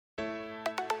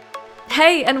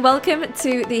Hey, and welcome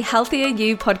to the Healthier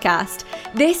You podcast.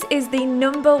 This is the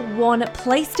number one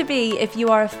place to be if you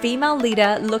are a female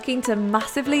leader looking to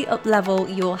massively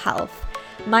uplevel your health.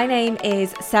 My name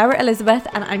is Sarah Elizabeth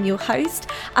and I'm your host.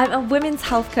 I'm a women's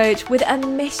health coach with a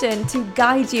mission to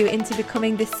guide you into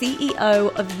becoming the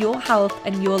CEO of your health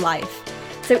and your life.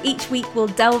 So each week we'll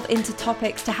delve into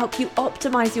topics to help you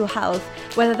optimize your health,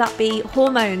 whether that be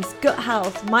hormones, gut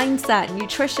health, mindset,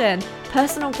 nutrition,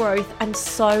 personal growth, and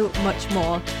so much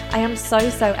more. I am so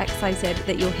excited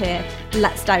that you're here.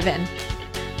 Let's dive in.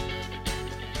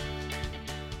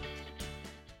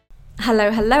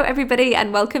 Hello everybody,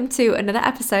 and welcome to another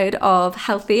episode of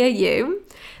Healthier You.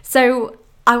 So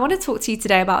I want to talk to you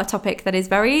today about a topic that is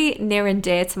very near and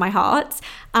dear to my heart,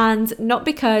 and not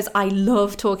because I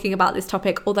love talking about this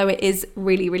topic, although it is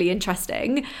really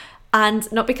interesting,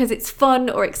 and not because it's fun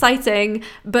or exciting,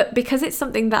 but because it's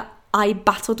something that I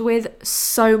battled with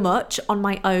so much on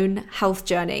my own health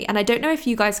journey. And I don't know if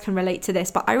you guys can relate to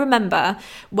this, but I remember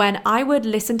when I would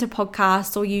listen to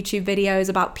podcasts or YouTube videos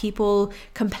about people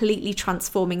completely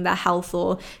transforming their health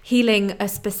or healing a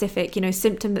specific,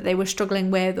 symptom that they were struggling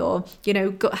with, or,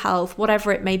 gut health,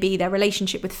 whatever it may be, their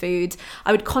relationship with food.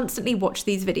 I would constantly watch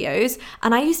these videos,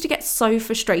 and I used to get so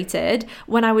frustrated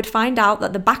when I would find out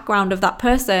that the background of that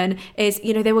person is,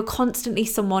 they were constantly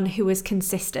someone who was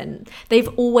consistent. They've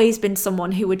always been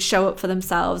someone who would show up for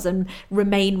themselves and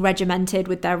remain regimented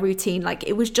with their routine. Like,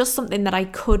 it was just something that I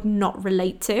could not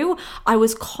relate to. I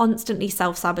was constantly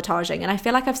self-sabotaging, and I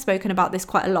feel like I've spoken about this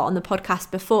quite a lot on the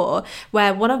podcast before,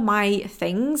 where one of my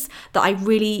things that I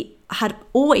really had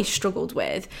always struggled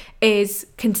with is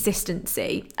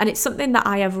consistency, and it's something that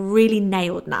I have really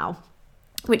nailed now,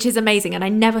 which is amazing. And I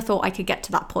never thought I could get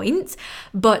to that point.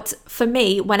 But for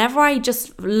me, whenever I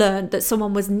just learned that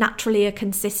someone was naturally a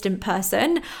consistent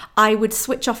person, I would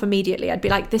switch off immediately. I'd be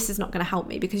like, this is not going to help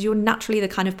me, because you're naturally the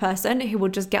kind of person who will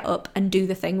just get up and do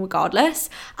the thing regardless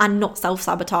and not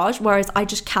self-sabotage. Whereas I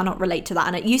just cannot relate to that.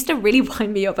 And it used to really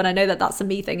wind me up. And I know that that's a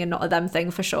me thing and not a them thing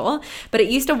for sure. But it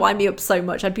used to wind me up so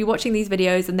much. I'd be watching these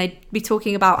videos and they'd be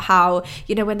talking about how,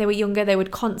 when they were younger, they would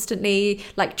constantly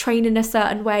train in a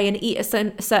certain way and eat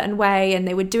a certain way, and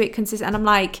they would do it consistent, and I'm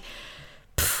like,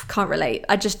 can't relate.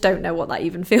 I just don't know what that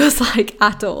even feels like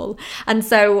at all. And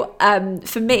so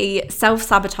for me,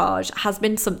 self-sabotage has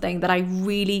been something that I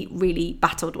really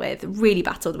battled with.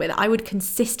 I would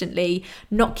consistently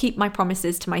not keep my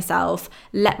promises to myself,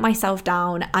 let myself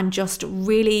down, and just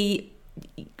really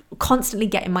constantly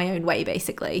get in my own way,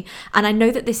 basically. And I know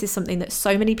that this is something that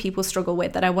so many people struggle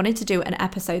with, that I wanted to do an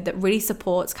episode that really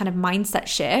supports kind of mindset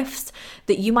shifts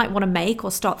that you might want to make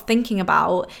or start thinking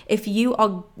about if you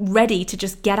are ready to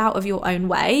just get out of your own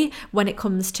way when it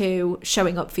comes to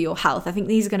showing up for your health. I think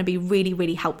these are going to be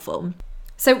really helpful.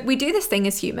 So we do this thing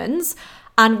as humans,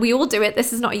 and we all do it.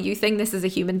 This is not a you thing, this is a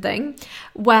human thing,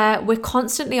 where we're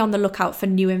constantly on the lookout for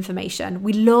new information.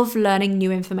 We love learning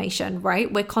new information,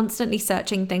 right? We're constantly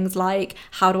searching things like,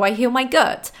 how do I heal my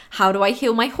gut? How do I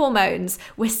heal my hormones?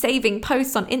 We're saving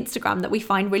posts on Instagram that we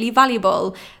find really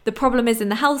valuable. The problem is in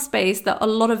the health space that a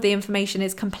lot of the information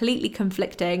is completely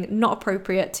conflicting, not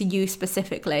appropriate to you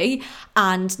specifically,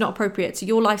 and not appropriate to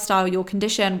your lifestyle, your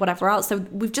condition, whatever else. So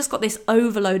we've just got this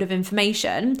overload of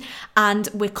information, and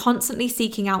we're constantly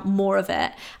seeking out more of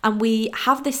it. And we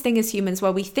have this thing as humans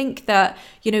where we think that,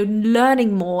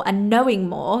 learning more and knowing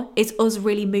more is us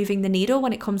really moving the needle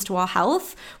when it comes to our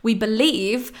health. We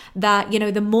believe that,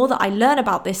 the more that I learn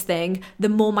about this thing, the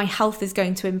more my health is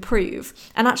going to improve.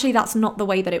 And actually, that's not the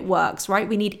way that it works, right?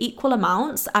 We need equal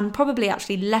amounts, and probably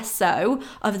actually less so,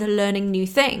 of the learning new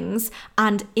things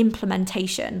and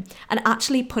implementation and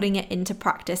actually putting it into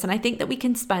practice. And I think that we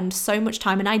can spend so much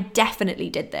time, and I definitely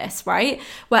did this, right?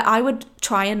 Where I would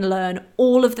try and learn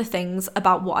all of the things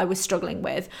about what I was struggling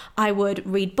with. I would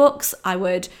read books, I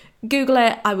would Google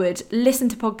it, I would listen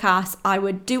to podcasts, I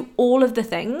would do all of the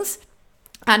things,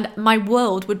 and my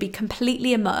world would be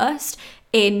completely immersed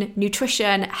in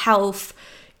nutrition, health,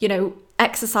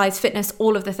 exercise, fitness,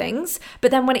 all of the things. But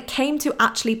then when it came to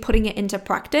actually putting it into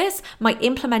practice, my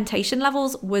implementation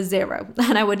levels were zero.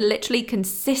 And I would literally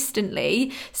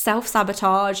consistently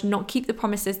self-sabotage, not keep the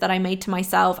promises that I made to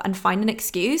myself, and find an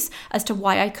excuse as to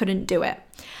why I couldn't do it.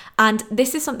 And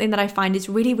this is something that I find is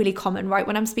really, really common, right?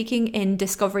 When I'm speaking in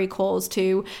discovery calls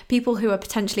to people who are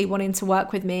potentially wanting to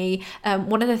work with me,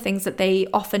 one of the things that they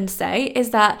often say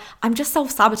is that I'm just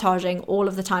self-sabotaging all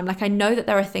of the time. Like, I know that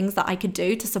there are things that I could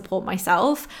do to support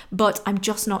myself, but I'm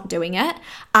just not doing it.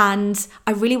 And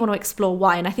I really want to explore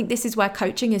why. And I think this is where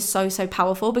coaching is so, so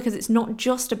powerful, because it's not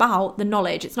just about the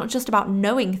knowledge. It's not just about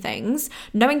knowing things.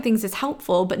 Knowing things is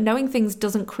helpful, but knowing things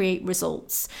doesn't create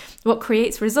results. What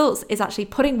creates results is actually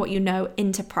putting what you know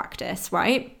into practice,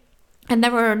 right? And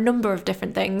there are a number of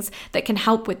different things that can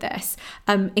help with this,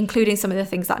 including some of the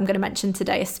things that I'm going to mention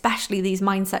today, especially these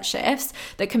mindset shifts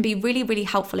that can be really, really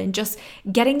helpful in just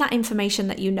getting that information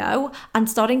that you know and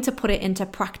starting to put it into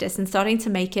practice and starting to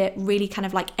make it really kind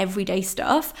of like everyday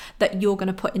stuff that you're going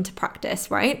to put into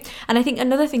practice, right? And I think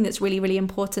another thing that's really, really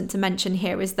important to mention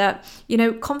here is that,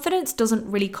 confidence doesn't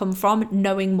really come from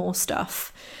knowing more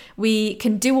stuff. We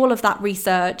can do all of that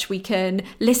research, we can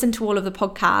listen to all of the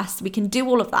podcasts, we can do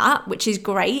all of that, which is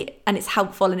great and it's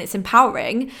helpful and it's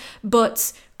empowering,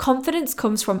 but confidence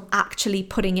comes from actually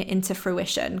putting it into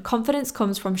fruition. Confidence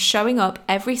comes from showing up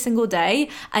every single day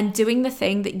and doing the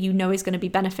thing that you know is going to be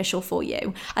beneficial for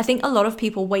you. I think a lot of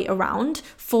people wait around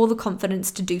for the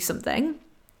confidence to do something.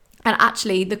 And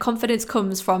actually, the confidence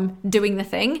comes from doing the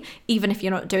thing, even if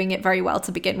you're not doing it very well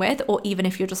to begin with, or even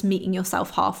if you're just meeting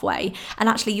yourself halfway. And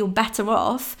actually, you're better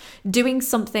off doing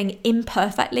something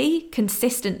imperfectly,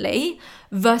 consistently,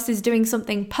 versus doing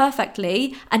something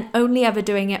perfectly and only ever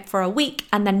doing it for a week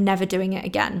and then never doing it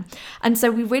again. And so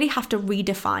we really have to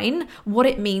redefine what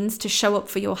it means to show up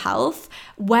for your health,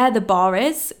 where the bar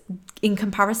is in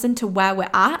comparison to where we're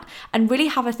at, and really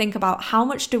have a think about how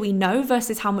much do we know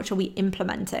versus how much are we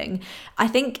implementing. I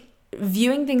think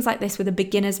viewing things like this with a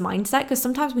beginner's mindset, because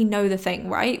sometimes we know the thing,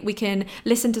 right? We can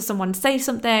listen to someone say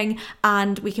something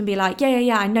and we can be like,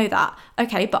 yeah, I know that.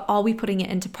 Okay, but are we putting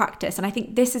it into practice? And I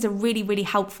think this is a really, really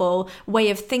helpful way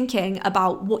of thinking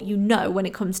about what you know when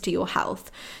it comes to your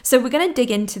health. So we're going to dig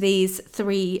into these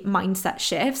 3 mindset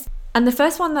shifts. And the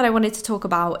first one that I wanted to talk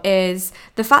about is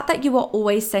the fact that you are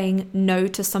always saying no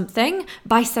to something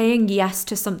by saying yes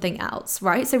to something else,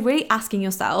 right? So really asking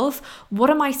yourself, what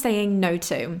am I saying no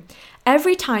to?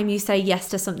 Every time you say yes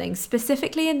to something,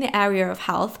 specifically in the area of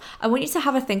health, I want you to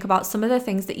have a think about some of the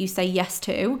things that you say yes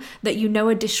to that you know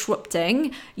are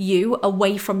disrupting you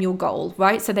away from your goal,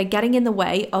 right? So they're getting in the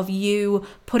way of you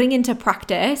putting into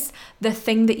practice the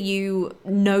thing that you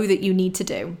know that you need to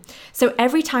do. So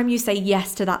every time you say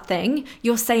yes to that thing,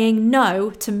 you're saying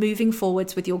no to moving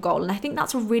forwards with your goal. And I think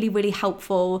that's a really, really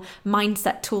helpful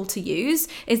mindset tool to use,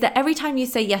 is that every time you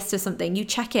say yes to something, you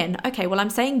check in, okay, well,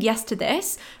 I'm saying yes to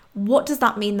this. What does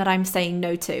that mean that I'm saying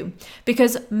no to?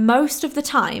 Because most of the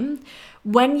time,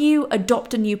 when you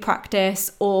adopt a new practice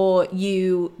or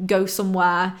you go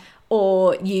somewhere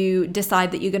or you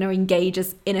decide that you're going to engage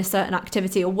in a certain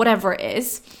activity or whatever it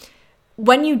is,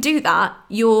 when you do that,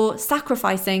 you're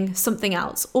sacrificing something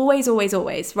else. Always, always,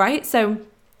 always, right? So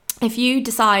if you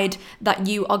decide that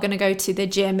you are going to go to the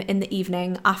gym in the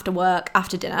evening after work,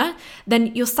 after dinner,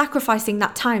 then you're sacrificing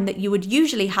that time that you would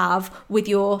usually have with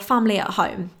your family at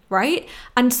home, right?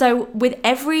 And so with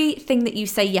everything that you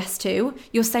say yes to,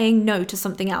 you're saying no to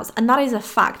something else. And that is a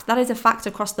fact. That is a fact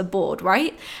across the board,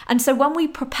 right? And so when we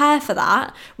prepare for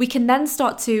that, we can then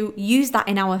start to use that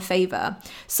in our favor.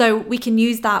 So we can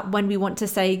use that when we want to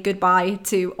say goodbye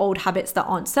to old habits that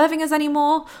aren't serving us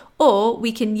anymore, or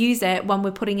we can use it when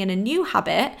we're putting in a new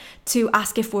habit to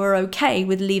ask if we're okay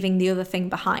with leaving the other thing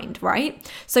behind, right?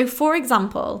 So for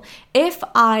example, if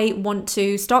I want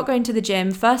to start going to the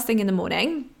gym first thing in the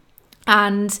morning,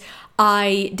 and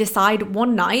I decide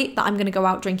one night that I'm going to go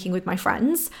out drinking with my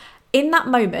friends, in that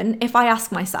moment, if I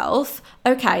ask myself,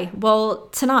 okay, well,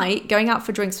 tonight going out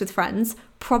for drinks with friends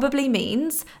probably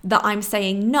means that I'm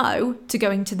saying no to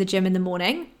going to the gym in the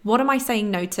morning. What am I saying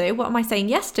no to? What am I saying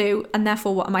yes to? And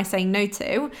therefore, what am I saying no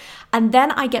to? And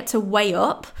then I get to weigh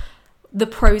up the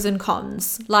pros and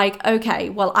cons. Like, okay,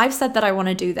 well, I've said that I want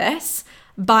to do this.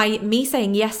 By me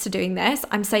saying yes to doing this,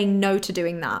 I'm saying no to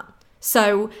doing that.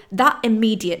 So that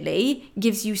immediately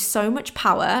gives you so much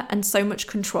power and so much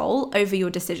control over your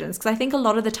decisions. Because I think a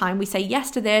lot of the time we say yes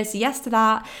to this, yes to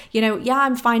that, yeah,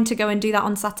 I'm fine to go and do that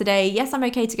on Saturday. Yes, I'm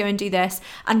okay to go and do this.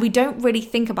 And we don't really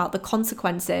think about the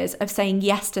consequences of saying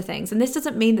yes to things. And this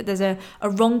doesn't mean that there's a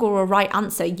wrong or a right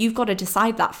answer. You've got to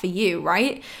decide that for you,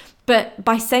 right? But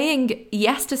by saying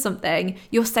yes to something,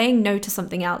 you're saying no to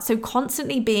something else. So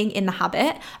constantly being in the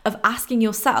habit of asking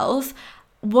yourself,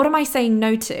 what am I saying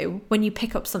no to when you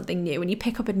pick up something new, when you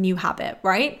pick up a new habit,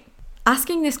 right?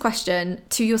 Asking this question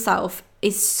to yourself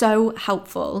is so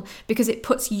helpful because it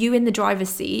puts you in the driver's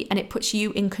seat and it puts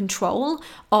you in control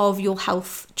of your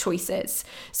health choices.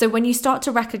 So when you start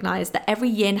to recognize that every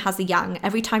yin has a yang,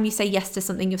 every time you say yes to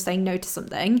something, you're saying no to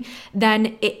something,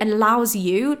 then it allows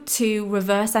you to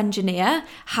reverse engineer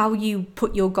how you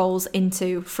put your goals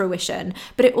into fruition.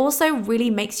 But it also really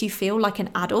makes you feel like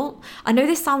an adult. I know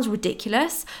this sounds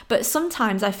ridiculous, but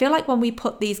sometimes I feel like when we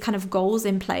put these kind of goals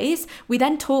in place, we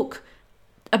then talk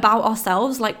about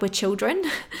ourselves like we're children.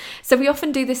 So we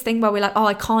often do this thing where we're like, oh,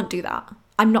 I can't do that.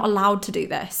 I'm not allowed to do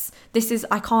this.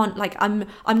 I can't, like, I'm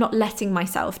not letting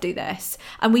myself do this.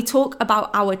 And we talk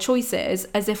about our choices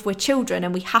as if we're children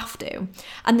and we have to.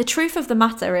 And the truth of the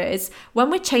matter is, when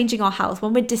we're changing our health,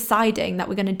 when we're deciding that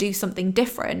we're going to do something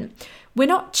different, we're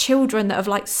not children that have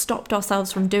like stopped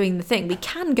ourselves from doing the thing. We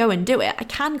can go and do it. I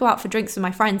can go out for drinks with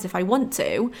my friends if I want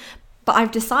to. But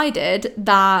I've decided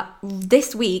that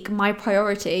this week, my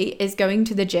priority is going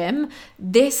to the gym.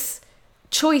 This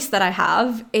choice that I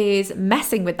have is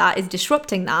messing with that, is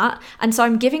disrupting that. And so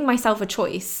I'm giving myself a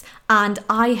choice. And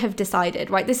I have decided,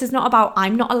 right? This is not about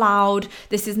I'm not allowed.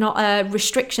 This is not a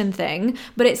restriction thing.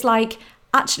 But it's like,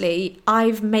 actually,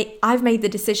 I've made the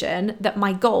decision that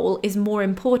my goal is more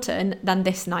important than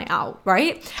this night out,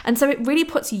 right? And so it really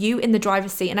puts you in the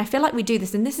driver's seat. And I feel like we do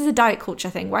this, and this is a diet culture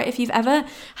thing, right? If you've ever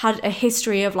had a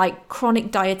history of like chronic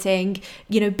dieting,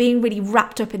 being really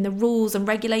wrapped up in the rules and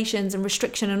regulations and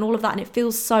restriction and all of that, and it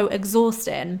feels so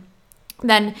exhausting,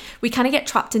 then we kind of get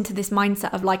trapped into this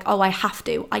mindset of like, oh, I have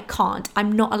to, I can't,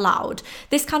 I'm not allowed.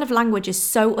 This kind of language is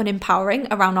so unempowering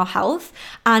around our health.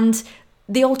 And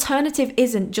the alternative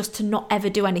isn't just to not ever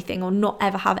do anything or not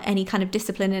ever have any kind of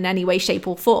discipline in any way, shape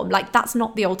or form. Like, that's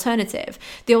not the alternative.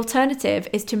 The alternative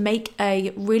is to make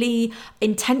a really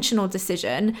intentional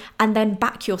decision and then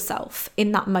back yourself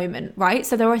in that moment, right?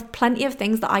 So there are plenty of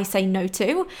things that I say no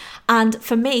to. And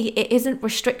for me, it isn't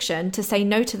restriction to say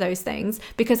no to those things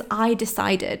because I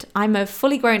decided, I'm a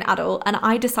fully grown adult, and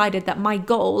I decided that my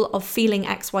goal of feeling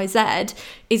XYZ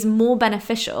is more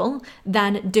beneficial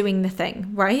than doing the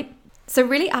thing, right? So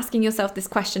really asking yourself this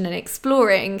question and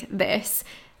exploring this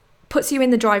puts you in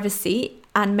the driver's seat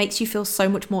and makes you feel so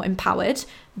much more empowered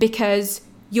because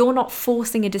you're not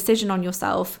forcing a decision on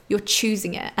yourself, you're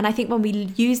choosing it. And I think when we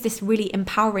use this really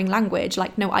empowering language,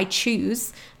 like, no, I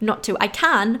choose not to, I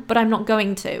can, but I'm not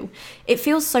going to, it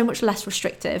feels so much less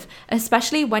restrictive,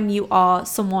 especially when you are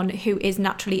someone who is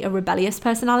naturally a rebellious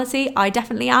personality. I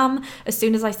definitely am. As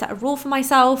soon as I set a rule for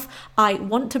myself, I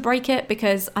want to break it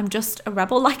because I'm just a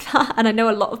rebel like that. And I know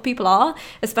a lot of people are,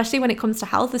 especially when it comes to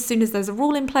health. As soon as there's a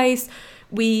rule in place,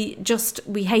 we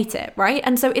hate it, right?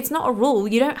 And so it's not a rule.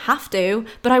 You don't have to,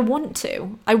 but I want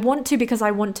to. I want to because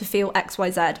I want to feel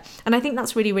XYZ. And I think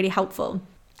that's really, really helpful.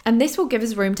 And this will give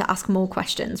us room to ask more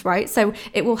questions, right? So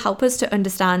it will help us to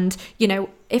understand,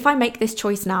 if I make this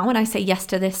choice now and I say yes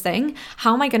to this thing,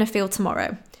 how am I going to feel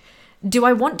tomorrow? Do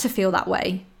I want to feel that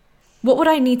way? What would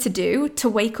I need to do to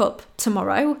wake up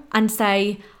tomorrow and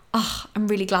say, oh, I'm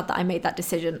really glad that I made that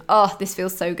decision. Oh, this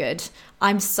feels so good.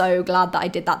 I'm so glad that I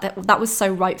did that. That was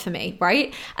so right for me,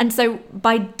 right? And so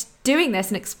by doing this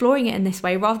and exploring it in this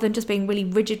way, rather than just being really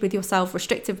rigid with yourself,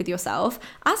 restrictive with yourself,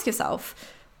 ask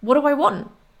yourself, what do I want?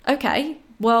 Okay,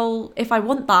 well, if I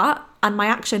want that and my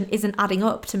action isn't adding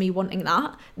up to me wanting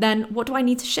that, then what do I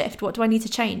need to shift? What do I need to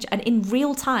change? And in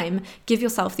real time, give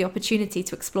yourself the opportunity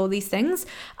to explore these things.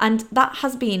 And that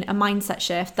has been a mindset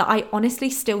shift that I honestly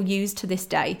still use to this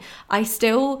day. I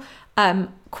still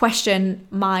question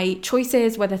my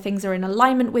choices, whether things are in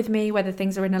alignment with me, whether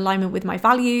things are in alignment with my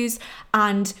values.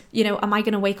 And, am I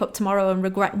going to wake up tomorrow and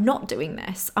regret not doing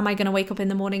this? Am I going to wake up in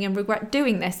the morning and regret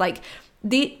doing this? Like,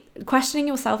 the questioning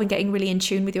yourself and getting really in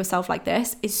tune with yourself like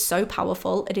this is so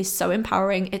powerful. It is so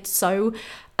empowering. It's so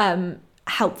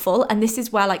helpful. And this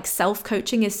is where like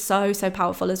self-coaching is so, so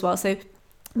powerful as well. So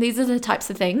these are the types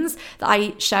of things that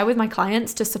I share with my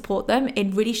clients to support them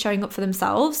in really showing up for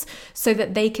themselves so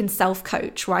that they can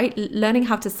self-coach, right? Learning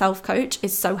how to self-coach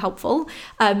is so helpful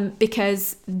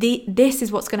because this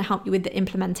is what's going to help you with the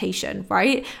implementation,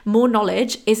 right? More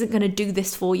knowledge isn't going to do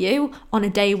this for you on a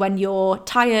day when you're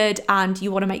tired and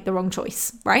you want to make the wrong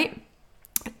choice, right?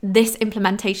 This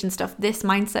implementation stuff, this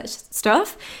mindset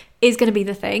stuff is going to be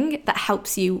the thing that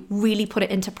helps you really put it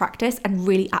into practice and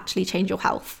really actually change your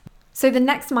health. So the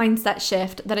next mindset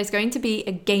shift that is going to be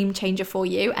a game changer for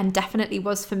you, and definitely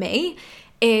was for me,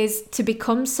 is to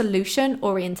become solution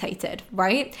orientated,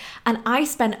 right? And I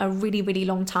spent a really, really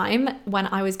long time when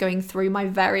I was going through my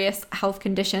various health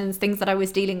conditions, things that I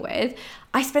was dealing with.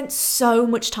 I spent so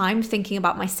much time thinking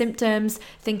about my symptoms,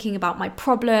 thinking about my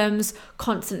problems,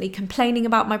 constantly complaining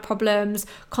about my problems,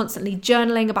 constantly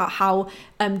journaling about how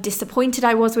disappointed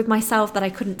I was with myself, that I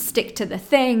couldn't stick to the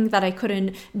thing, that I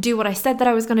couldn't do what I said that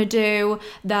I was going to do,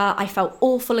 that I felt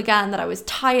awful again, that I was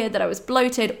tired, that I was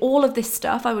bloated, all of this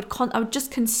stuff. I would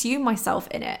just consume myself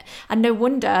in it. And no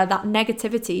wonder that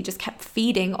negativity just kept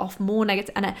feeding off more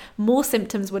negative, and more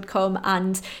symptoms would come.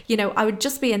 And, I would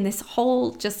just be in this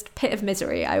whole just pit of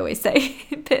misery. I always say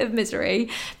pit of misery,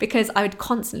 because I would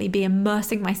constantly be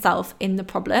immersing myself in the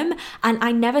problem, and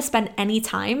I never spent any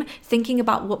time thinking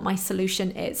about what my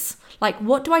solution is. Like,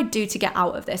 what do I do to get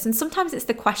out of this? And sometimes it's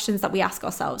the questions that we ask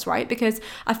ourselves, right? Because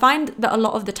I find that a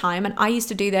lot of the time, and I used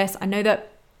to do this, I know that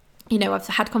I've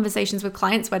had conversations with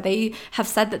clients where they have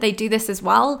said that they do this as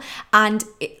well. And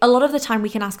a lot of the time we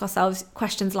can ask ourselves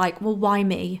questions like, well, why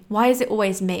me? Why is it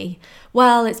always me?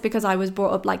 Well, it's because I was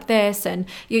brought up like this. And,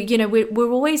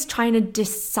 we're always trying to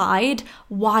decide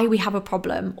why we have a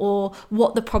problem, or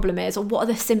what the problem is, or what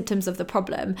are the symptoms of the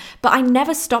problem. But I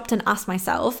never stopped and asked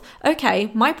myself,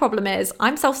 okay, my problem is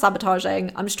I'm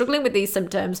self-sabotaging. I'm struggling with these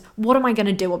symptoms. What am I going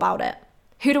to do about it?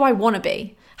 Who do I want to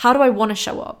be? How do I want to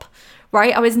show up?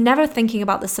 Right? I was never thinking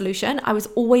about the solution. I was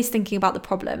always thinking about the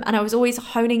problem, and I was always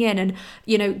honing in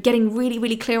and, getting really,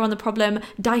 really clear on the problem,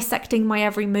 dissecting my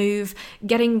every move,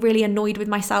 getting really annoyed with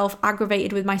myself,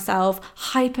 aggravated with myself,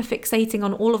 hyper fixating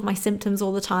on all of my symptoms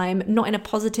all the time, not in a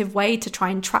positive way to try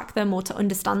and track them or to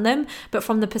understand them, but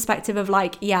from the perspective of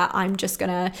like, yeah, I'm just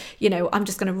gonna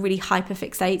really hyper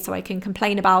fixate so I can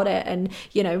complain about it and,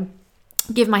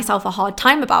 give myself a hard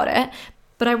time about it.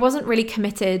 But I wasn't really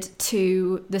committed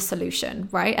to the solution,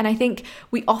 right? And I think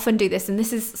we often do this, and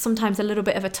this is sometimes a little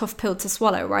bit of a tough pill to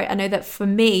swallow, right? I know that for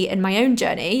me, in my own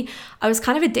journey, I was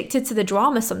kind of addicted to the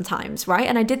drama sometimes, right?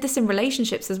 And I did this in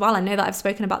relationships as well. I know that I've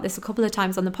spoken about this a couple of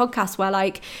times on the podcast where,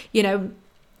 like,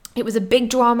 it was a big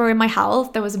drama in my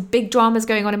health. There was big dramas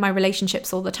going on in my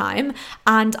relationships all the time.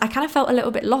 And I kind of felt a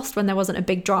little bit lost when there wasn't a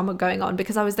big drama going on,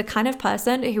 because I was the kind of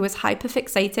person who was hyper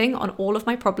fixating on all of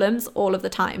my problems all of the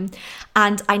time.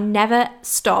 And I never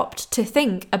stopped to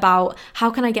think about, how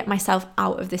can I get myself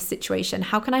out of this situation?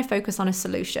 How can I focus on a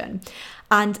solution?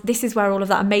 And this is where all of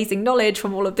that amazing knowledge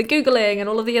from all of the Googling and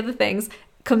all of the other things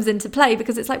comes into play,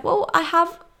 because it's like, well, I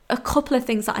have a couple of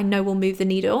things that I know will move the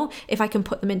needle if I can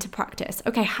put them into practice.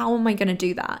 Okay, how am I going to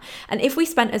do that? And if we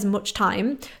spent as much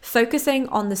time focusing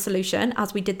on the solution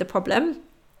as we did the problem,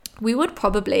 we would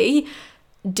probably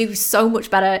do so much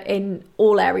better in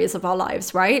all areas of our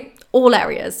lives, right? All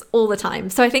areas, all the time.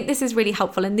 So I think this is really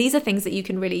helpful. And these are things that you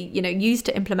can really, use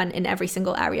to implement in every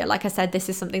single area. Like I said, this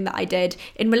is something that I did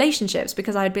in relationships,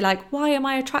 because I'd be like, why am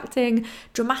I attracting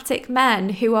dramatic men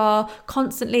who are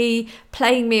constantly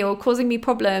playing me or causing me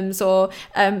problems, or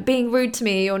being rude to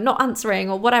me or not answering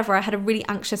or whatever? I had a really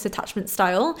anxious attachment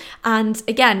style. And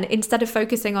again, instead of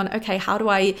focusing on, okay, how do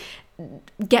I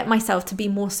get myself to be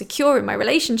more secure in my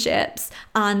relationships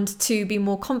and to be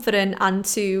more confident and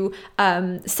to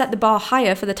set the bar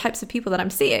higher for the types of people that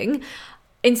I'm seeing,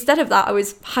 instead of that, I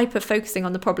was hyper focusing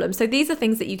on the problem. So these are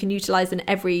things that you can utilize in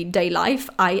everyday life.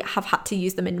 I have had to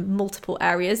use them in multiple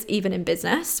areas, even in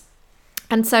business.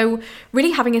 And so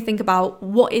really having a think about,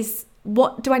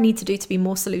 what do I need to do to be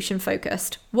more solution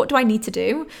focused? What do I need to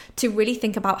do to really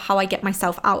think about how I get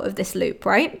myself out of this loop,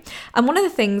 right? And one of the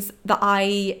things that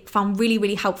I found really,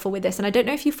 really helpful with this, and I don't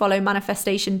know if you follow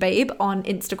Manifestation Babe on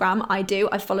Instagram. I do.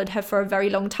 I've followed her for a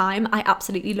very long time. I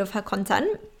absolutely love her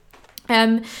content.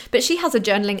 But she has a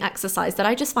journaling exercise that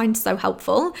I just find so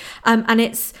helpful. And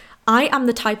it's, I am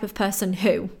the type of person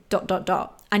who ...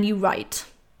 and you write.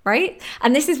 Right?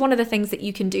 And this is one of the things that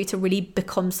you can do to really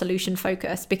become solution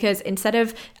focused, because instead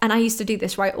of, and I used to do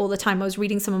this, right, all the time. I was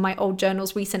reading some of my old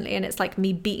journals recently, and it's like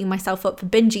me beating myself up for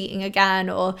binge eating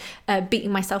again, or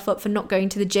beating myself up for not going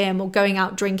to the gym or going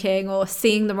out drinking or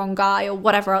seeing the wrong guy or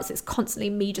whatever else. It's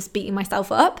constantly me just beating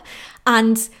myself up.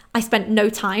 And I spent no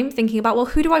time thinking about, well,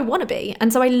 who do I want to be?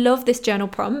 And so I love this journal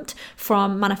prompt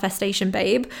from Manifestation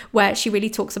Babe, where she really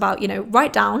talks about,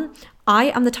 write down, I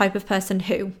am the type of person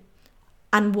who,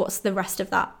 and what's the rest of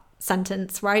that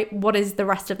sentence, right? What is the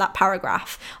rest of that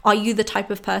paragraph? Are you the type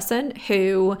of person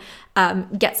who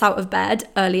gets out of bed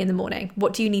early in the morning?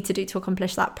 What do you need to do to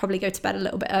accomplish that? Probably go to bed a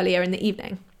little bit earlier in the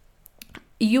evening.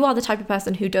 you are the type of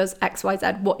person who does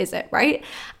XYZ, what is it, right?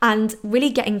 And really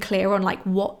getting clear on like,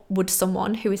 what would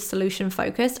someone who is solution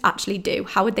focused actually do?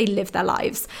 How would they live their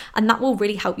lives? And that will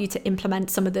really help you to implement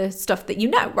some of the stuff that you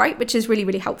know, right? Which is really,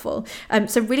 really helpful.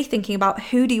 So really thinking about,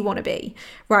 who do you want to be,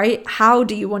 right? How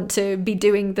do you want to be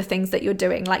doing the things that you're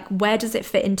doing? Like, where does it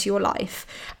fit into your life?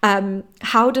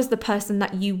 How does the person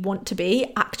that you want to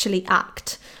be actually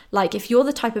act? Like, if you're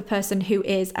the type of person who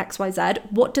is XYZ,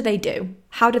 what do they do?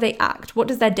 How do they act? What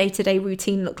does their day-to-day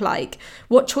routine look like?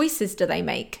 What choices do they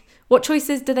make? What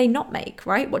choices do they not make,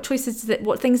 right? What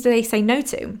things do they say no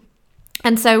to?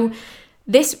 And so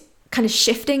this kind of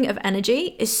shifting of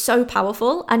energy is so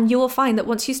powerful. And you will find that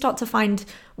once you start to find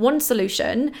one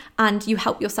solution and you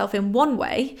help yourself in one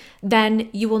way, then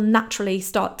you will naturally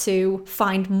start to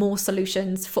find more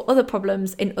solutions for other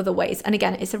problems in other ways. And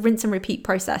again, it's a rinse and repeat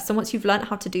process. So once you've learned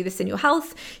how to do this in your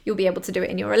health, you'll be able to do it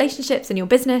in your relationships, in your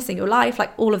business, in your life,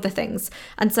 like all of the things.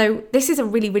 And so this is a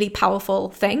really, really powerful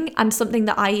thing, and something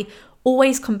that I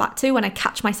always come back to when I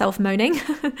catch myself moaning.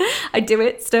 I do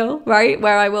it still, right?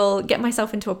 Where I will get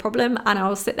myself into a problem and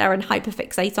I'll sit there and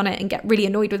hyperfixate on it and get really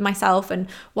annoyed with myself and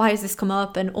why has this come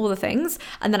up and all the things.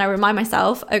 And then I remind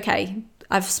myself, okay,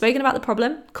 I've spoken about the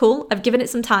problem. Cool. I've given it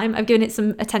some time. I've given it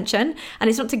some attention. And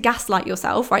it's not to gaslight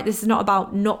yourself, right? This is not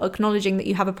about not acknowledging that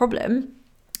you have a problem.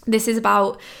 This is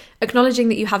about acknowledging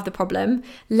that you have the problem.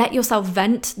 Let yourself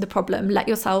vent the problem. Let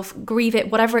yourself grieve it,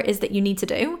 whatever it is that you need to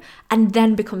do, and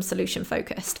then become solution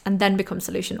focused and then become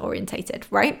solution orientated,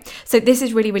 right? So this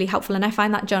is really, really helpful. And I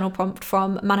find that journal prompt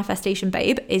from Manifestation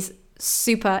Babe is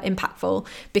super impactful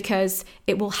because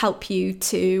it will help you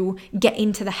to get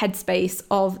into the headspace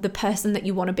of the person that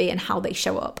you want to be and how they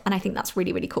show up. And I think that's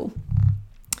really, really cool.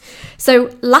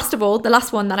 So last of all, the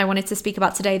last one that I wanted to speak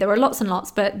about today, there were lots and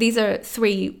lots, but these are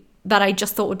 3 that I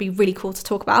just thought would be really cool to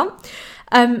talk about,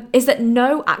 is that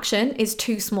no action is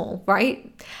too small,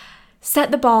 right?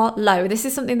 Set the bar low. This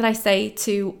is something that I say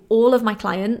to all of my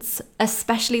clients,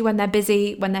 especially when they're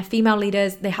busy, when they're female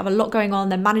leaders, they have a lot going on,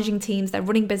 they're managing teams, they're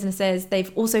running businesses,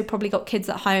 they've also probably got kids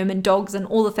at home and dogs and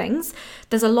all the things.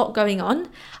 There's a lot going on.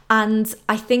 And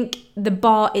I think the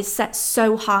bar is set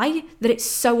so high that it's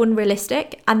so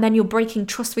unrealistic. And then you're breaking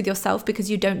trust with yourself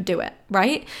because you don't do it,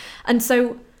 right? And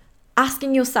so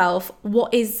asking yourself,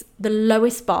 what is the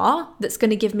lowest bar that's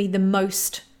going to give me the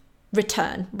most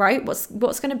return, right? What's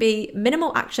going to be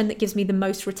minimal action that gives me the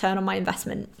most return on my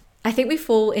investment? I think we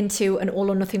fall into an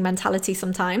all or nothing mentality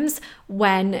sometimes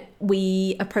when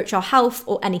we approach our health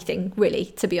or anything, really,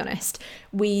 to be honest.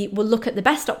 We will look at the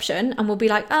best option and we'll be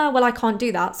like, oh, well, I can't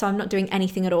do that, so I'm not doing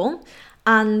anything at all.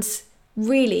 And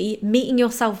really meeting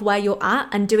yourself where you're at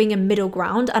and doing a middle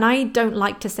ground. And I don't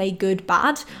like to say good,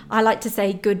 bad. I like to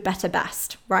say good, better,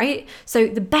 best, right? So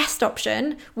the best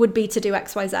option would be to do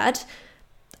XYZ.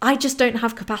 I just don't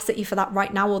have capacity for that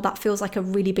right now, or that feels like a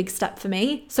really big step for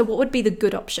me. So what would be the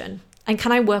good option? And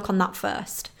can I work on that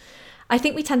first? I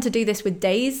think we tend to do this with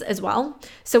days as well.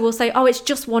 So we'll say, oh, it's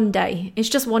just one day. It's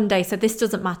just one day, so this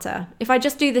doesn't matter. If I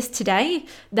just do this today,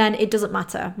 then it doesn't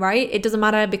matter, right? It doesn't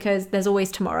matter because there's always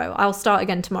tomorrow. I'll start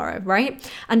again tomorrow, right?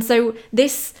 And so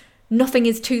this nothing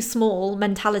is too small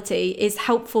mentality is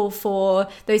helpful for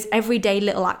those everyday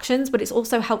little actions, but it's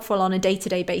also helpful on a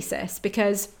day-to-day basis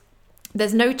because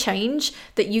there's no change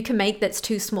that you can make that's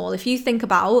too small. If you think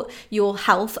about your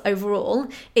health overall,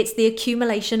 it's the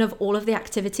accumulation of all of the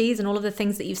activities and all of the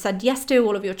things that you've said yes to,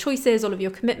 all of your choices, all of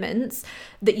your commitments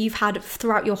that you've had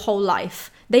throughout your whole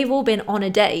life. They've all been on a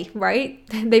day, right?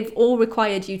 They've all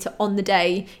required you to, on the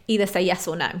day, either say yes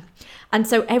or no. And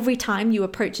so every time you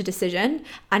approach a decision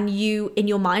and you, in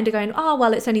your mind, are going, oh,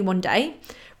 well, it's only one day,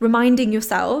 reminding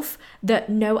yourself that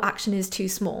no action is too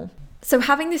small. So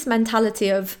having this mentality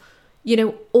of, you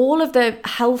know, all of the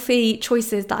healthy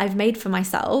choices that I've made for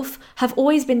myself have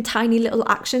always been tiny little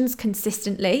actions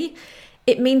consistently.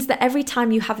 It means that every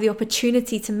time you have the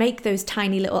opportunity to make those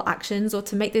tiny little actions or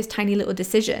to make those tiny little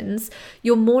decisions,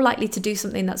 you're more likely to do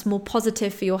something that's more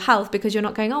positive for your health because you're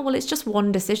not going, oh, well, it's just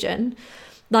one decision.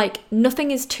 Like, nothing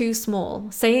is too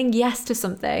small. Saying yes to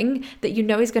something that you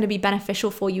know is going to be beneficial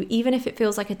for you, even if it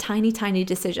feels like a tiny, tiny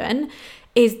decision,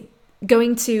 is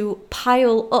going to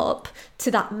pile up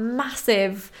to that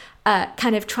massive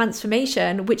kind of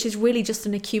transformation, which is really just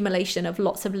an accumulation of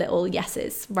lots of little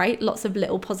yeses, right? Lots of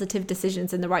little positive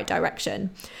decisions in the right direction.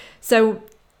 So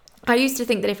I used to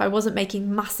think that if I wasn't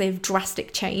making massive,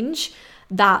 drastic change,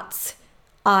 that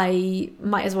I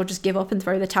might as well just give up and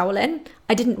throw the towel in.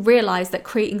 I didn't realize that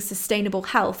creating sustainable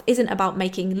health isn't about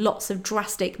making lots of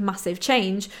drastic, massive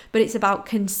change, but it's about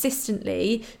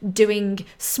consistently doing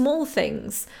small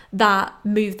things that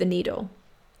move the needle.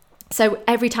 So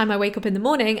every time I wake up in the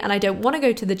morning and I don't want to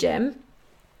go to the gym,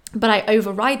 but I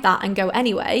override that and go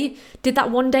anyway, did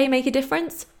that one day make a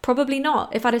difference? Probably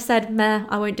not. If I'd have said, meh,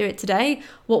 I won't do it today,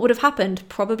 what would have happened?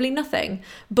 Probably nothing.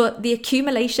 But the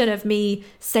accumulation of me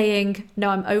saying, no,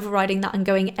 I'm overriding that and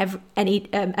going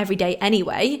every day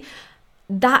anyway,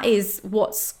 that is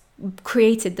what's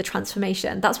created the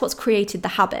transformation. That's what's created the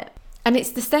habit. And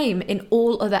it's the same in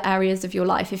all other areas of your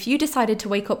life. If you decided to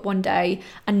wake up one day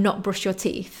and not brush your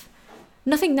teeth,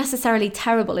 nothing necessarily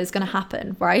terrible is going to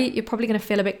happen, right? You're probably going to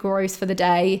feel a bit gross for the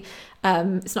day.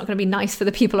 It's not going to be nice for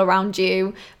the people around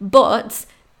you. But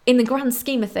in the grand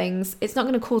scheme of things, it's not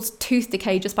going to cause tooth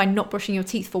decay just by not brushing your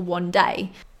teeth for one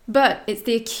day. But it's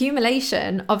the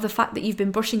accumulation of the fact that you've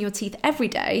been brushing your teeth every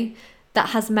day that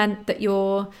has meant that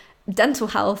your dental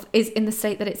health is in the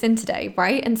state that it's in today,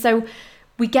 right? And so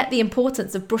we get the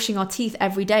importance of brushing our teeth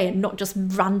every day and not just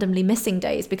randomly missing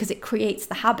days, because it creates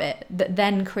the habit that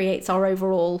then creates our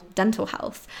overall dental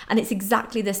health. And it's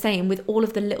exactly the same with all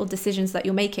of the little decisions that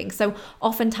you're making. So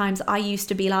oftentimes I used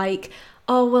to be like,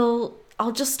 oh, well,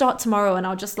 I'll just start tomorrow and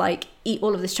I'll just like eat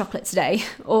all of this chocolate today.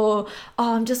 Or,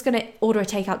 oh, I'm just going to order a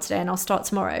takeout today and I'll start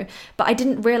tomorrow. But I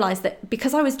didn't realize that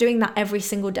because I was doing that every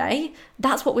single day,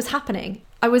 that's what was happening.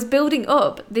 I was building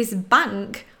up this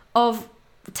bank of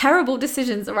terrible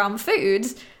decisions around food.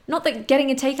 Not that getting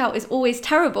a takeout is always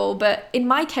terrible, but in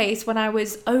my case, when I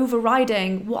was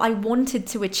overriding what I wanted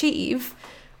to achieve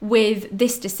with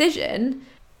this decision,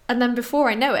 and then before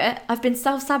I know it, I've been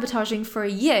self-sabotaging for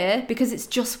a year because it's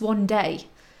just one day.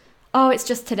 Oh, it's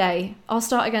just today. I'll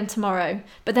start again tomorrow.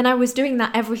 But then I was doing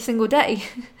that every single day.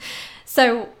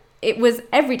 So it was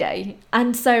every day.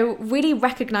 And so really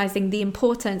recognizing the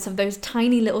importance of those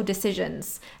tiny little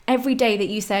decisions every day that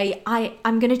you say,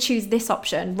 I'm going to choose this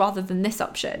option rather than this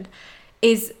option,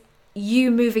 is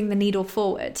you moving the needle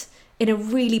forward in a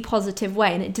really positive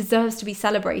way. And it deserves to be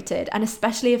celebrated. And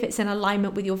especially if it's in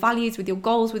alignment with your values, with your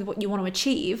goals, with what you want to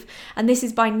achieve. And this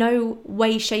is by no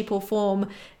way, shape or form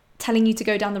telling you to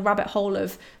go down the rabbit hole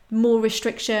of more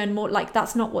restriction, more like,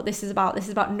 that's not what this is about. This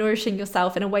is about nourishing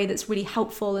yourself in a way that's really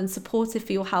helpful and supportive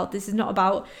for your health. This is not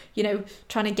about,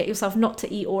 trying to get yourself not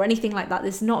to eat or anything like that.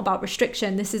 This is not about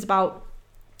restriction. This is about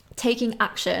taking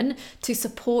action to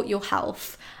support your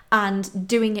health and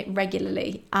doing it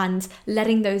regularly and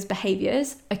letting those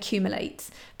behaviors accumulate,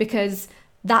 because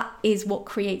that is what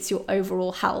creates your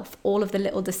overall health. All of the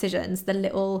little decisions, the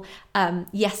little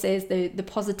yeses, the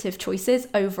positive choices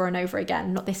over and over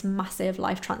again, not this massive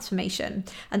life transformation.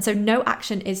 And so no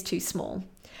action is too small.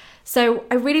 So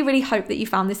I really, really hope that you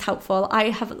found this helpful. I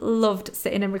have loved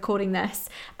sitting and recording this.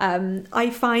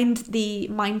 I find the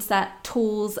mindset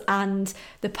tools and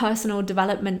the personal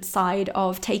development side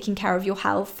of taking care of your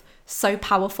health so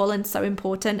powerful and so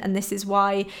important. And this is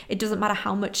why it doesn't matter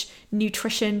how much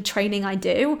nutrition training I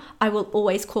do, I will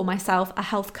always call myself a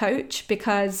health coach,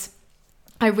 because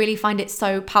I really find it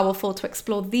so powerful to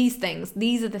explore these things.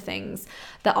 These are the things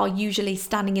that are usually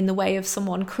standing in the way of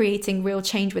someone creating real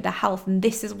change with their health. And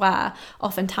this is where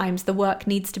oftentimes the work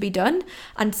needs to be done.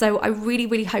 And so I really,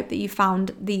 really hope that you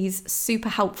found these super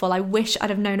helpful. I wish I'd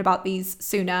have known about these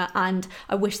sooner, and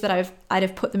I wish that I'd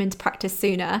have put them into practice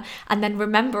sooner. And then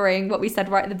remembering what we said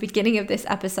right at the beginning of this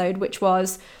episode, which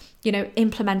was,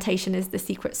 implementation is the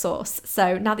secret sauce.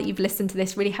 So now that you've listened to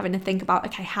this, really having to think about,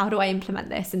 okay, how do I implement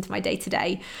this into my day to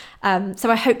day?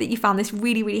 So I hope that you found this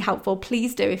really, really helpful.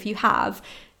 Please do, if you have,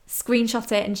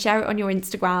 screenshot it and share it on your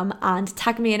Instagram and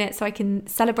tag me in it so I can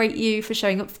celebrate you for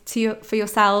showing up for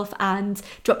yourself and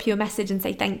drop you a message and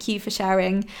say thank you for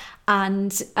sharing.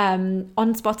 And on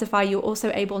Spotify, you're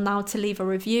also able now to leave a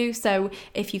review. So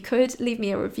if you could leave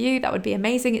me a review, that would be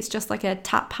amazing. It's just like a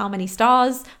tap how many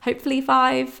stars, hopefully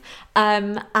 5.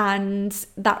 And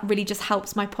that really just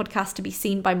helps my podcast to be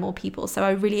seen by more people. So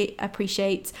I really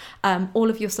appreciate all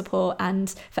of your support,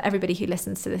 and for everybody who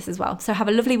listens to this as well. So have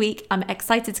a lovely week. I'm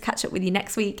excited to catch up with you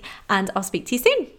next week, and I'll speak to you soon.